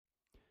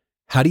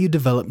How do you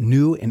develop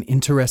new and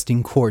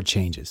interesting chord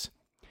changes?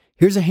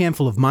 Here's a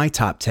handful of my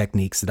top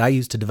techniques that I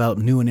use to develop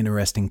new and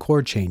interesting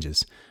chord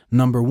changes.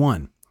 Number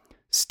 1,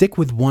 stick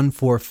with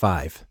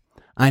 1-4-5.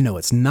 I know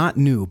it's not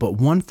new, but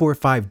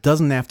 1-4-5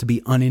 doesn't have to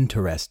be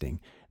uninteresting.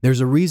 There's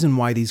a reason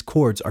why these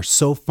chords are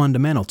so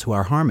fundamental to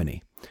our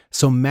harmony.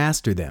 So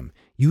master them.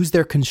 Use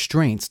their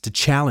constraints to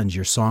challenge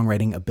your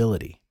songwriting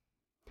ability.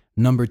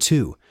 Number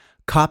 2,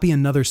 copy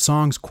another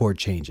song's chord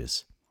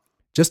changes.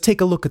 Just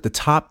take a look at the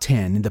top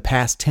 10 in the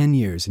past 10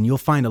 years and you'll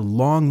find a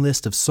long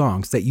list of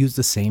songs that use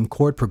the same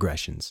chord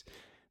progressions.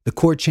 The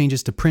chord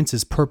changes to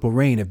Prince's Purple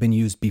Rain have been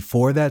used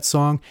before that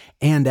song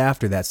and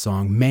after that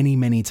song many,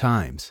 many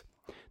times.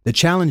 The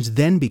challenge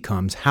then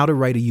becomes how to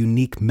write a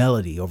unique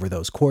melody over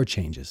those chord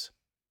changes.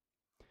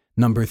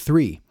 Number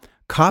 3,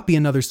 copy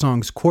another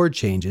song's chord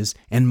changes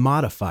and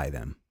modify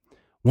them.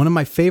 One of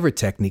my favorite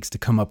techniques to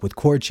come up with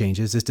chord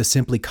changes is to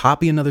simply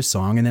copy another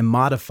song and then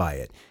modify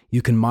it.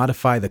 You can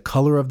modify the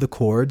color of the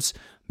chords,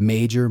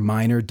 major,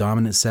 minor,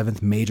 dominant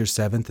seventh, major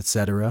seventh,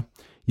 etc.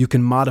 You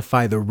can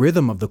modify the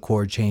rhythm of the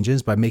chord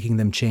changes by making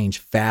them change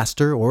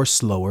faster or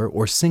slower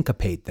or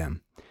syncopate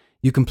them.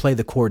 You can play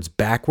the chords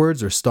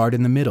backwards or start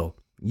in the middle.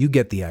 You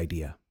get the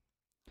idea.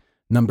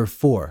 Number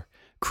 4,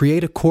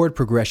 create a chord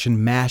progression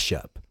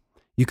mashup.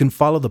 You can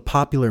follow the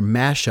popular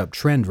mashup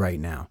trend right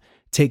now.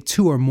 Take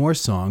 2 or more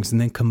songs and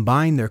then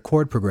combine their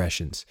chord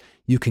progressions.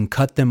 You can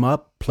cut them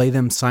up, play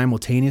them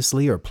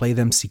simultaneously, or play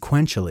them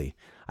sequentially.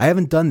 I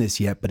haven't done this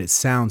yet, but it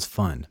sounds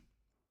fun.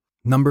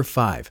 Number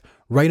 5,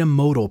 write a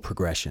modal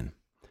progression.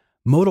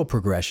 Modal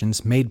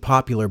progressions, made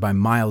popular by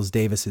Miles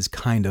Davis's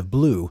Kind of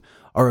Blue,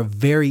 are a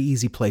very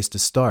easy place to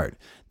start.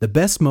 The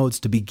best modes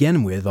to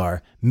begin with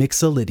are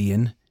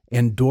Mixolydian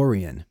and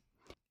Dorian.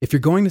 If you're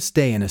going to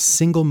stay in a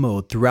single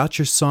mode throughout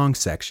your song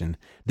section,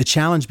 the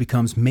challenge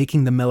becomes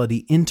making the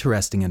melody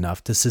interesting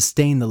enough to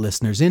sustain the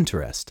listener's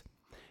interest.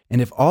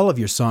 And if all of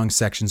your song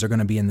sections are going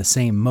to be in the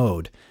same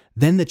mode,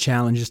 then the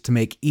challenge is to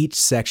make each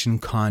section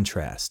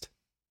contrast.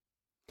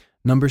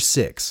 Number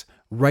 6,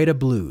 write a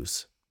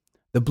blues.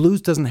 The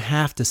blues doesn't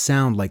have to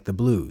sound like the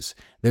blues.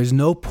 There's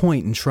no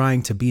point in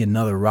trying to be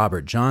another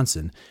Robert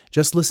Johnson.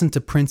 Just listen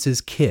to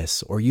Prince's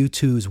Kiss or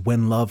U2's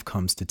When Love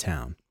Comes to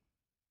Town.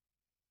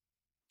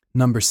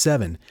 Number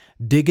 7,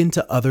 dig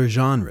into other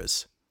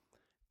genres.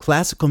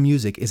 Classical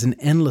music is an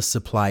endless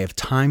supply of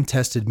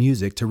time-tested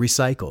music to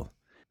recycle.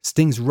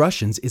 Sting's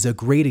Russians is a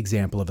great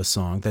example of a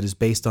song that is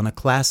based on a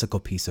classical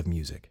piece of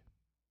music.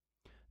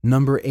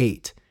 Number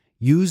 8,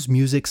 use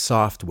music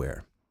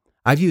software.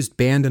 I've used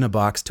Band in a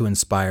Box to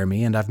inspire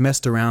me, and I've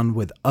messed around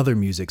with other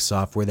music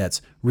software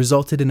that's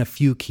resulted in a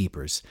few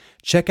keepers.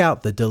 Check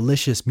out the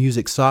delicious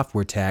music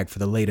software tag for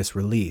the latest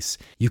release.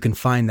 You can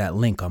find that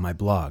link on my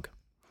blog.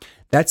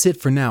 That's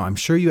it for now. I'm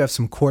sure you have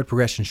some chord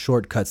progression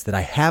shortcuts that I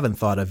haven't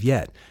thought of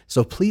yet,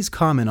 so please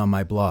comment on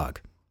my blog.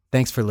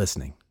 Thanks for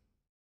listening.